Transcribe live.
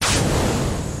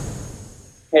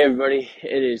Hey everybody,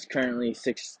 it is currently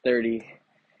 6:30,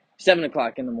 7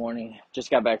 o'clock in the morning.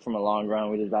 Just got back from a long run.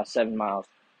 We did about 7 miles.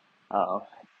 Uh,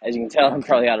 as you can tell, I'm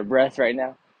probably out of breath right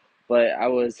now. But I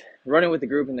was running with the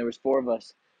group, and there was four of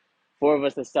us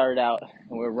that started out,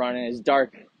 and we're running. It's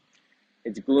dark,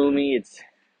 it's gloomy,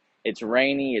 it's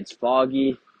rainy, it's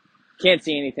foggy. Can't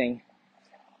see anything.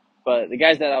 But the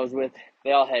guys that I was with,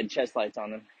 they all had chest lights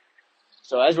on them.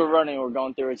 So as we're running, we're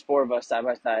going through. It's four of us side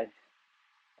by side,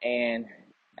 and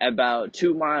at about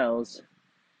 2 miles.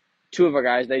 Two of our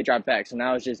guys, they dropped back. So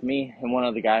now it's just me and one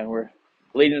other guy, and we're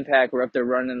leading the pack. We're up there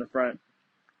running in the front.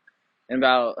 And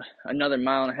about another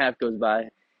mile and a half goes by,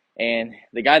 and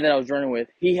the guy that I was running with,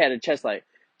 he had a chest light.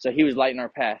 So he was lighting our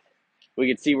path. We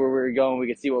could see where we were going. We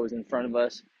could see what was in front of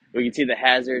us. We could see the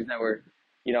hazards that were,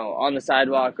 on the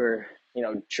sidewalk or,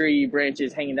 tree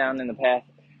branches hanging down in the path.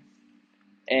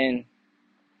 And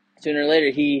sooner or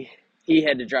later, he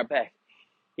had to drop back.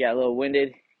 He got a little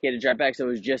winded. He had to drop back, so it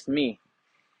was just me.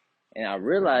 And I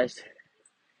realized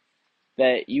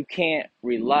that you can't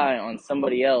rely on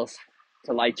somebody else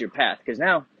to light your path. Because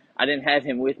now I didn't have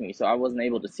him with me, so I wasn't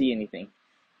able to see anything.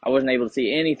 I wasn't able to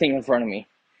see anything in front of me.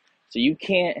 So you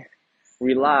can't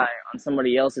rely on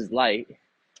somebody else's light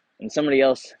and somebody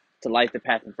else to light the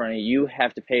path in front of you. You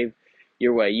have to pave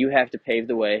your way. You have to pave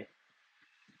the way.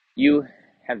 You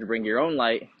have to bring your own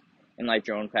light and light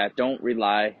your own path. Don't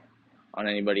rely on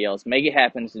anybody else. Make it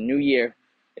happen. It's a new year.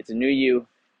 It's a new you.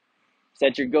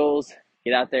 Set your goals.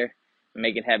 Get out there and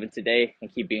make it happen today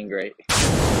and keep being great.